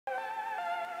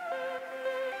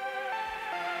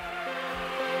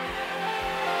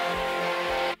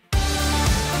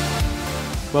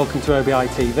Welcome to OBI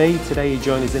TV. Today you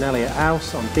join us in Elliot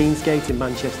House on Deansgate in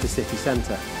Manchester city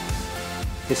centre.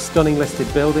 This stunning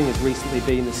listed building has recently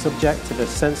been the subject of a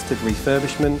sensitive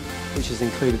refurbishment which has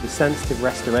included the sensitive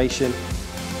restoration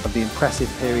of the impressive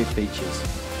period features.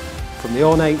 From the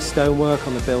ornate stonework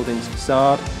on the building's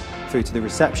facade through to the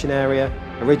reception area,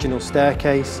 original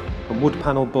staircase and wood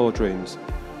panelled boardrooms.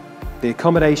 The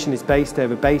accommodation is based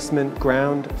over basement,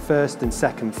 ground, first and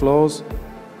second floors,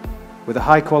 with a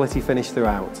high quality finish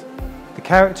throughout. The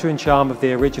character and charm of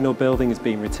the original building has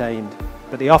been retained,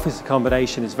 but the office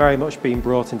accommodation has very much been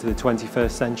brought into the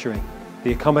 21st century.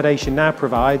 The accommodation now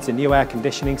provides a new air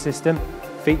conditioning system,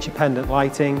 feature pendant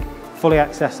lighting, fully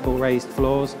accessible raised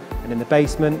floors, and in the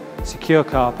basement, secure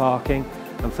car parking,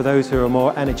 and for those who are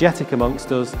more energetic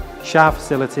amongst us, shower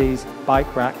facilities,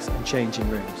 bike racks and changing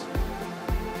rooms.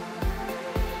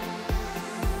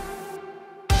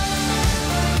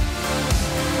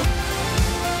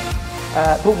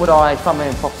 Bookwood are a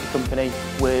family-owned property company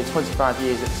with 25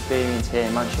 years experience here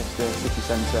in Manchester city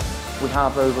centre. We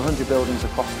have over 100 buildings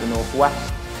across the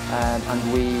northwest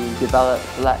and we develop,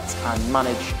 let and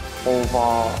manage all of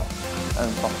our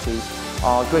own properties.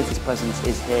 Our greatest presence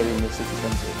is here in the city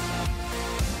centre.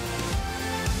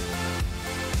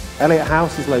 Elliot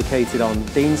House is located on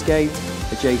Deansgate,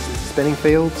 adjacent to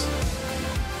Spinningfields.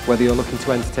 Whether you're looking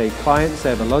to entertain clients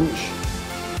over lunch,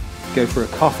 go for a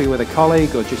coffee with a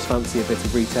colleague or just fancy a bit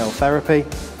of retail therapy,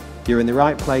 you're in the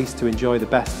right place to enjoy the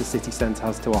best the city centre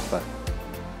has to offer.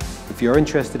 If you're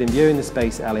interested in viewing the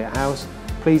space at Elliot House,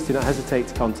 please do not hesitate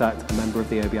to contact a member of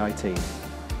the OBI team.